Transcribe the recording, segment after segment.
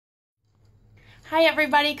Hi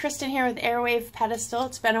everybody, Kristin here with AirWave Pedestal.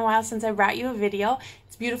 It's been a while since I brought you a video.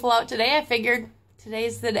 It's beautiful out today. I figured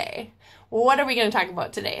today's the day. What are we going to talk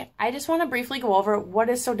about today? I just want to briefly go over what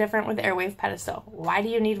is so different with AirWave Pedestal. Why do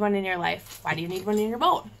you need one in your life? Why do you need one in your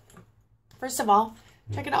boat? First of all,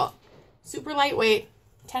 check it out. Super lightweight,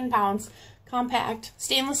 10 pounds, compact,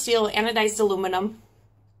 stainless steel, anodized aluminum.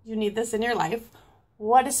 You need this in your life.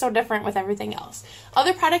 What is so different with everything else?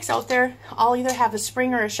 Other products out there all either have a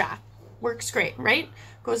spring or a shock. Works great, right?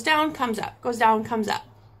 Goes down, comes up, goes down, comes up.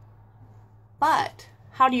 But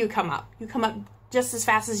how do you come up? You come up just as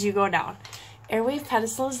fast as you go down. AirWave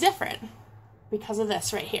Pedestal is different because of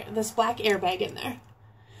this right here, this black airbag in there.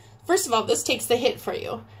 First of all, this takes the hit for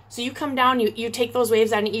you. So you come down, you take those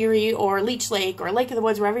waves on Erie or Leech Lake or Lake of the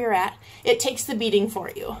Woods, wherever you're at, it takes the beating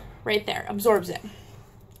for you right there, absorbs it.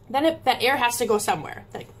 Then that air has to go somewhere,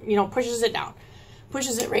 that, pushes it down.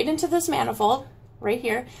 Pushes it right into this manifold, right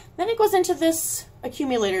here. Then it goes into this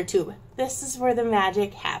accumulator tube. This is where the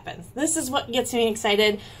magic happens. This is what gets me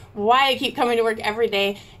excited, why I keep coming to work every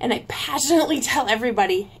day, and I passionately tell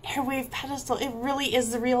everybody, AirWave Pedestal, it really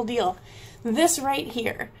is the real deal. This right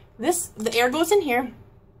here, the air goes in here,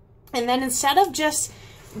 and then instead of just,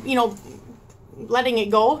 letting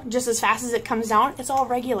it go just as fast as it comes down, it's all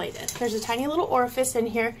regulated. There's a tiny little orifice in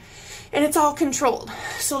here, and it's all controlled.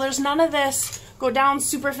 So there's none of this go down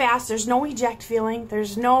super fast. There's no eject feeling.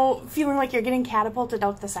 There's no feeling like you're getting catapulted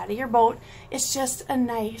out the side of your boat. It's just a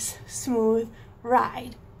nice, smooth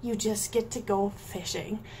ride. You just get to go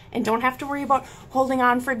fishing and don't have to worry about holding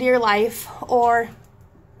on for dear life, or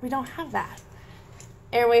we don't have that.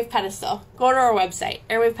 AirWave Pedestal. Go to our website,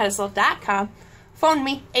 airwavepedestal.com. Phone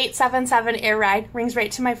me, 877-AIR-RIDE. Rings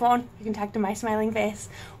right to my phone. You can talk to my smiling face.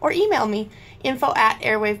 Or email me,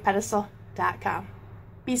 info@airwavepedestal.com.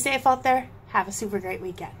 Be safe out there. Have a super great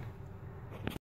weekend.